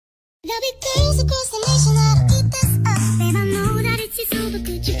There'll be girls across the nation that'll eat this up. Babe, I know that it's your soul, but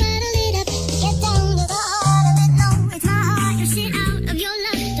could you bottle it up? Get down to the heart of it. No, it's my heart. You're shit out of your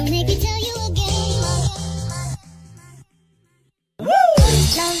luck. Don't make me tell you again. Woo!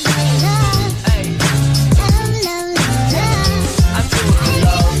 Love, love, love. Hey. Love, love, love, love. I do it for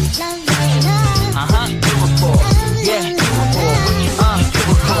love. Love, love, love. Do it for. Yeah, do it for. Do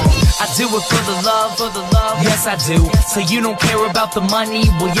it for. I do it for the love, yes I do. So you don't care about the money,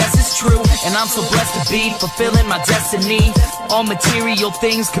 well yes it's true. And I'm so blessed to be fulfilling my destiny. All material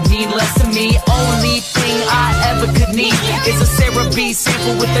things could mean less to me. Only thing I ever could need is a Sarah B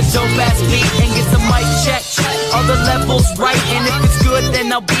sample with a dope ass beat. And get the mic check, all the levels right. And if it's good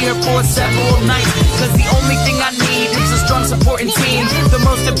then I'll be here for several nights. Cause the only thing I need is a strong supporting team. The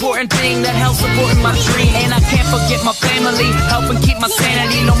most important thing that helps supporting my dream. And I can't forget my family, helping keep my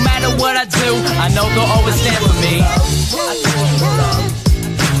sanity. No matter what I do, I know they'll always stand for me. I do it for love.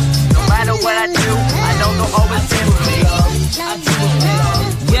 No matter what I do, I know they'll always stand for me. I do it for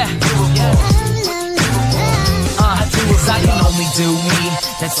love. Yeah, do it for. I do as I can only do me.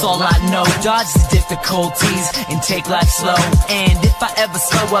 That's all I know. Dodge the difficulties and take life slow. And if I ever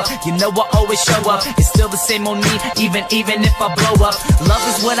slow up, you know I always show up. It's still the same on me, even if I blow up. Love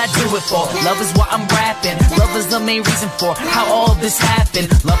is what I do it for. Love is why I'm rapping. Love is the main reason for how all this happened.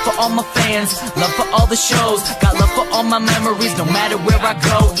 Love for all my fans, love for all the shows. Got love for all my memories, no matter where I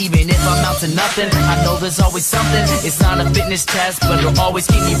go. Even if I'm out to nothing, I know there's always something. It's not a fitness test, but it'll always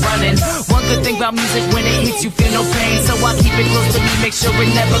keep me running. One good thing about music, when it hits you feel no pain. So I keep it close to me, make sure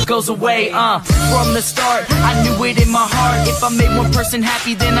it never goes away. From the start, I knew it in my heart. If I made one person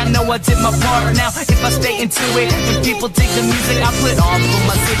happy, then I know I did my part. Now, if I stay into it, and people dig the music I put on for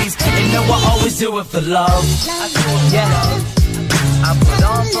my cities, and know I always do it for love. I do it for love. I put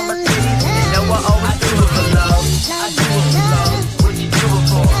on for my cities, and know I always do it for love. I do it for love. What you do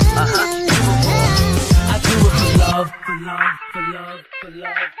it for? Do it for. I do it for love. For love, for love, for love, for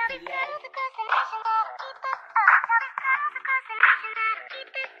love.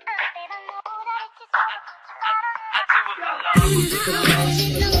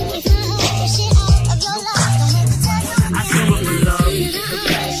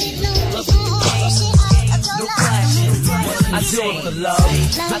 I do it for love.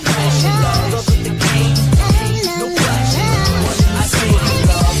 I do it for love. Love with the game. No question. I do it for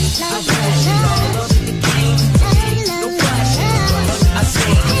love. I do it for love. Love with the game. No question. I do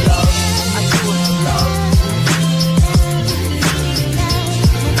it for love. I do it for love.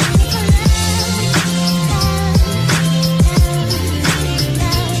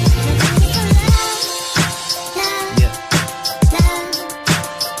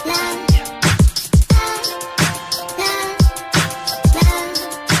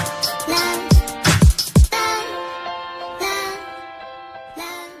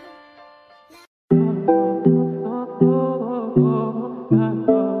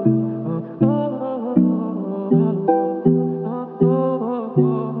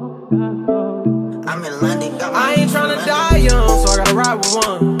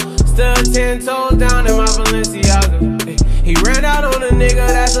 Still 10 toes down in my Balenciaga. He ran out on a nigga,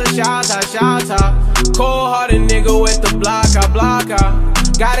 that's a shot top. Cold-hearted nigga with the blocker.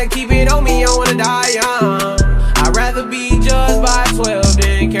 Gotta keep it on me, I wanna die young. I'd rather be judged by 12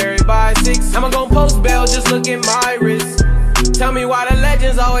 than carried by 6. I'ma gon' post bail, just look at my wrist. Tell me why the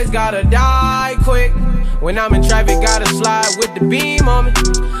legends always gotta die quick. When I'm in traffic, gotta slide with the beam on me.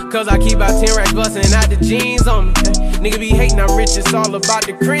 Cause I keep out 10 racks bustin' out the jeans on me. Nigga be hatin', I'm rich, it's all about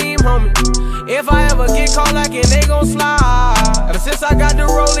the cream, homie. If I ever get caught lacking, they gon' slide. Ever since I got the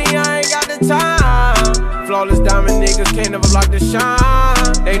rollie, I ain't got the time. Flawless diamond niggas can't never block the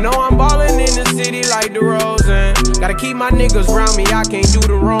shine. They know I'm ballin' in the city like DeRozan. Gotta keep my niggas round me, I can't do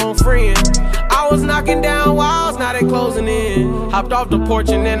the wrong friend. I was knocking down walls, now they closing in. Hopped off the porch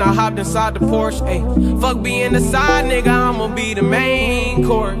and then I hopped inside the Porsche. Ayy, fuck being the side nigga, I'ma be the main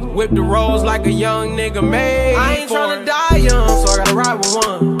course. Whip the rolls like a young nigga made. I ain't tryna die young, so I gotta ride with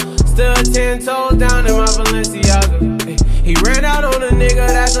one. Still 10 toes down in my Balenciaga. Ay, he ran out on a nigga,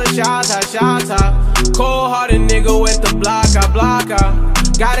 that's a shot top. Cold-hearted nigga with the blocker.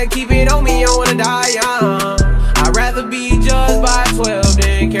 Gotta keep it on me, I wanna die young. I'd rather be judged by 12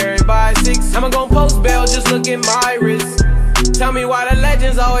 than carried by 6. I'ma gon' post bail, just look at my wrist. Tell me why the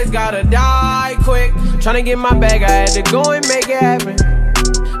legends always gotta die quick. Tryna get my bag, I had to go and make it happen.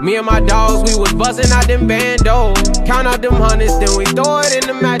 Me and my dogs, we was bustin' out them bandos. Count out them hundreds, then we throw it in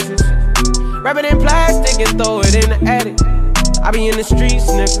the mattress. Wrap it in plastic and throw it in the attic. I be in the streets,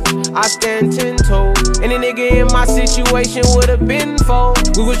 nigga, I stand 10 toes. Any nigga in my situation would've been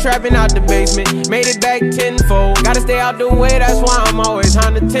fold. We was trapping out the basement, made it back tenfold. Gotta stay out the way, that's why I'm always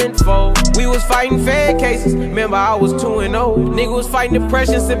on the tenfold. We was fighting fed cases, remember I was 2-0. Nigga was fighting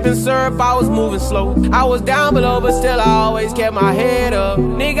depression, sipping syrup, I was moving slow. I was down below, but still I always kept my head up.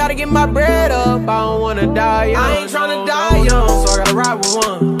 Nigga gotta get my bread up, I don't wanna die young. I ain't tryna die young, so I gotta ride with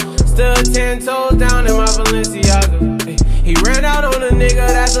one. Still 10 toes down in my Balenciaga. He ran out on a nigga,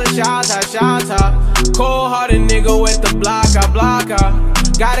 that's a shot top. Cold-hearted nigga with the blocker.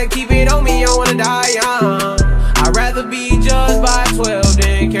 Gotta keep it on me, I wanna die young. I'd rather be judged by 12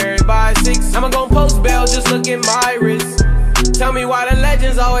 than carried by 6. I'ma gon' post bail, just look at my wrist. Tell me why the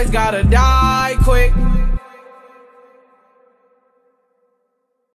legends always gotta die quick.